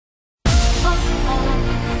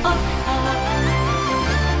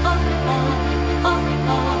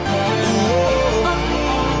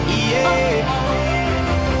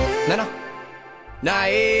I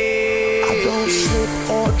don't slip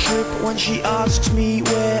or trip when she asks me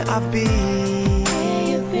where I've been.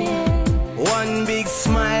 One big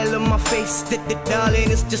smile on my face, darling,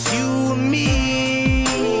 it's just you and me.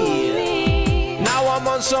 Now I'm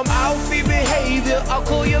on some outfit behavior, I'll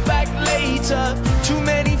call you back later. Too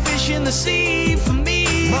many fish in the sea for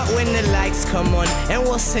me. But when the lights come on and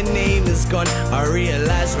what's her name is gone, I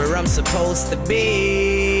realize where I'm supposed to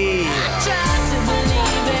be. I try to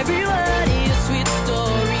believe every word is a sweet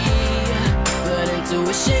story, but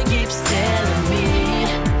intuition keeps telling me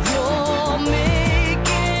you're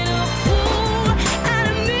making a fool out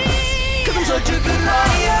of me. 'Cause I'm such a good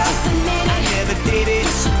liar. Just admit it. I never did it.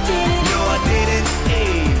 Yes, you did it. No, I didn't.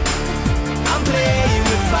 Hey, I'm playing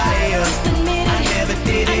with fire. Just admit it. I never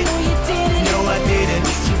did I it. know you did it. No, I didn't.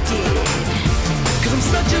 Yes, you did it. 'Cause I'm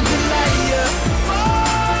such a good liar.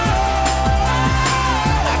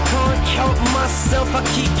 I can't help myself, I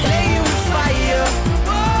keep playing with fire.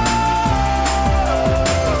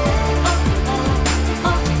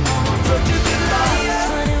 Such a good liar.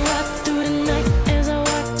 Running right through the night as I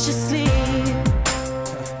watch you sleep.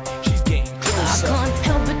 She's getting I closer. can't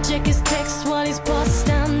help but check his text while he's passed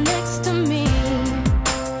down next to me.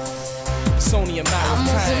 It's only a matter I'm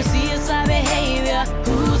of on some time. CSI behavior.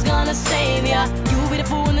 Who's gonna save ya? You'll be the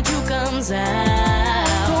fool when the truth comes out.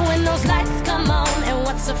 But when those lights come on and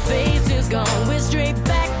what's her face is gone, we're straight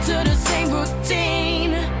back to the same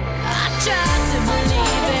routine. I tried to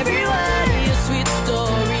believe every word is a sweet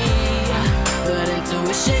story, but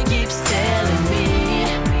intuition keeps telling me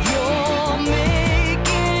you're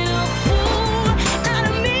making a fool out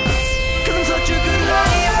of me. 'Cause I'm such a good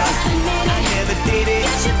liar. Just admit I it. never did it.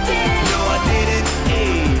 Yes, you did it. No, I didn't.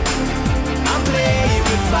 Hey, I'm playing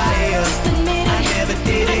with fire. Just admit I it. never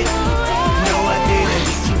did it. No, I didn't.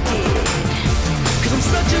 Yes, you did it. 'Cause I'm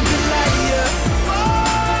such a good liar.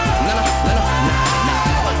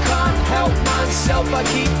 I can't help myself, I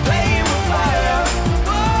keep playing with fire.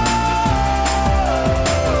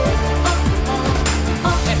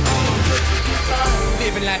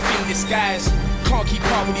 Living life in disguise. Can't keep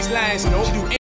up with these lines. No, do